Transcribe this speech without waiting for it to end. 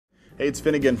Hey, it's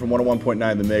Finnigan from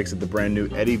 101.9 The Mix at the brand new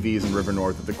Eddie V's in River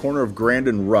North at the corner of Grand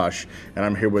and Rush. And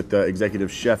I'm here with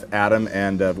Executive Chef Adam,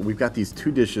 and we've got these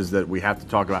two dishes that we have to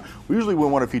talk about. We usually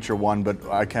wouldn't want to feature one, but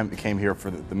I came here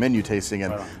for the menu tasting,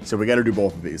 and so we got to do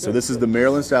both of these. So this is the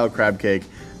Maryland-style crab cake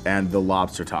and the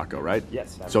lobster taco, right?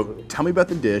 Yes, absolutely. So tell me about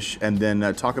the dish, and then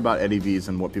talk about Eddie V's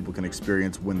and what people can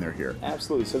experience when they're here.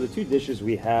 Absolutely. So the two dishes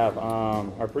we have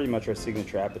are pretty much our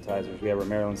signature appetizers. We have our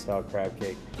Maryland-style crab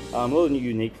cake. A little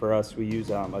unique for us, we use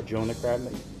a Jonah crab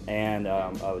and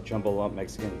a jumbo lump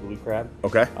Mexican blue crab.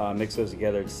 Okay. Mix those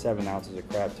together. It's 7 ounces of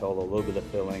crab total, a little bit of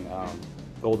filling,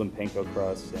 golden panko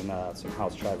crust, and some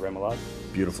house chive remoulade.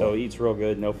 Beautiful. So it eats real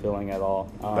good, no filling at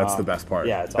all. That's the best part.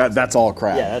 Yeah, it's awesome. That's all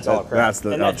crab. Yeah, that's all crab.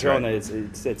 And that Jonah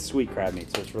right. it's sweet crab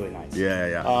meat, so it's really nice.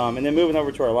 Yeah. And then moving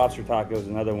over to our lobster tacos,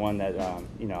 another one that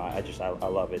I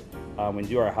love it. We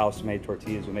do our house-made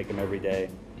tortillas. We make them every day.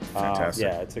 Fantastic.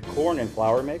 Yeah, it's a corn and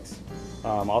flour mix.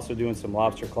 Also doing some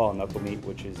lobster claw and knuckle meat,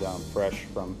 which is fresh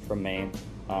from Maine.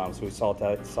 So we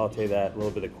saute that, a little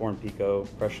bit of corn pico,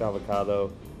 fresh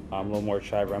avocado, a little more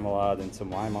chive remoulade, and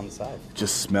some lime on the side.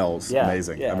 Just smells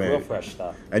amazing. Yeah, I mean, real fresh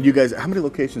stuff. And you guys, how many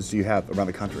locations do you have around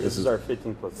the country? This is our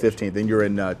 15th location. 15th. And you're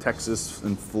in Texas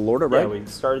and Florida, right? Yeah, we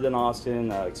started in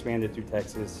Austin, expanded through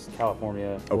Texas,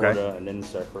 California, Florida, and then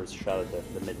this is our first shot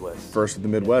at the Midwest. First at the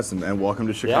Midwest, and welcome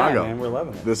to Chicago. Yeah, man, we're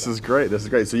loving it. This is great. This is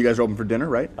great. So you guys are open for dinner,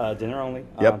 right? Dinner only.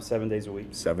 Yep. 7 days a week.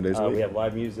 7 days a week. We have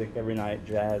live music every night,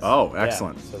 jazz. Oh,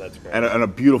 excellent. Yeah, so that's great. And a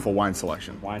beautiful wine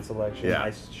selection. Wine selection,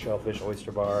 nice shellfish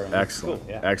oyster bar. And excellent.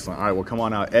 Cool, yeah. Excellent. All right, well, come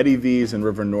on out. Eddie V's in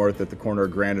River North at the corner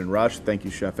of Grand and Rush. Thank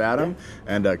you, Chef Adam.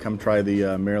 Yeah. And come try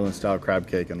the Maryland-style crab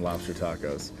cake and lobster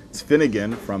tacos. It's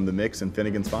Finnigan from The Mix and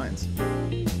Finnigan's Finds.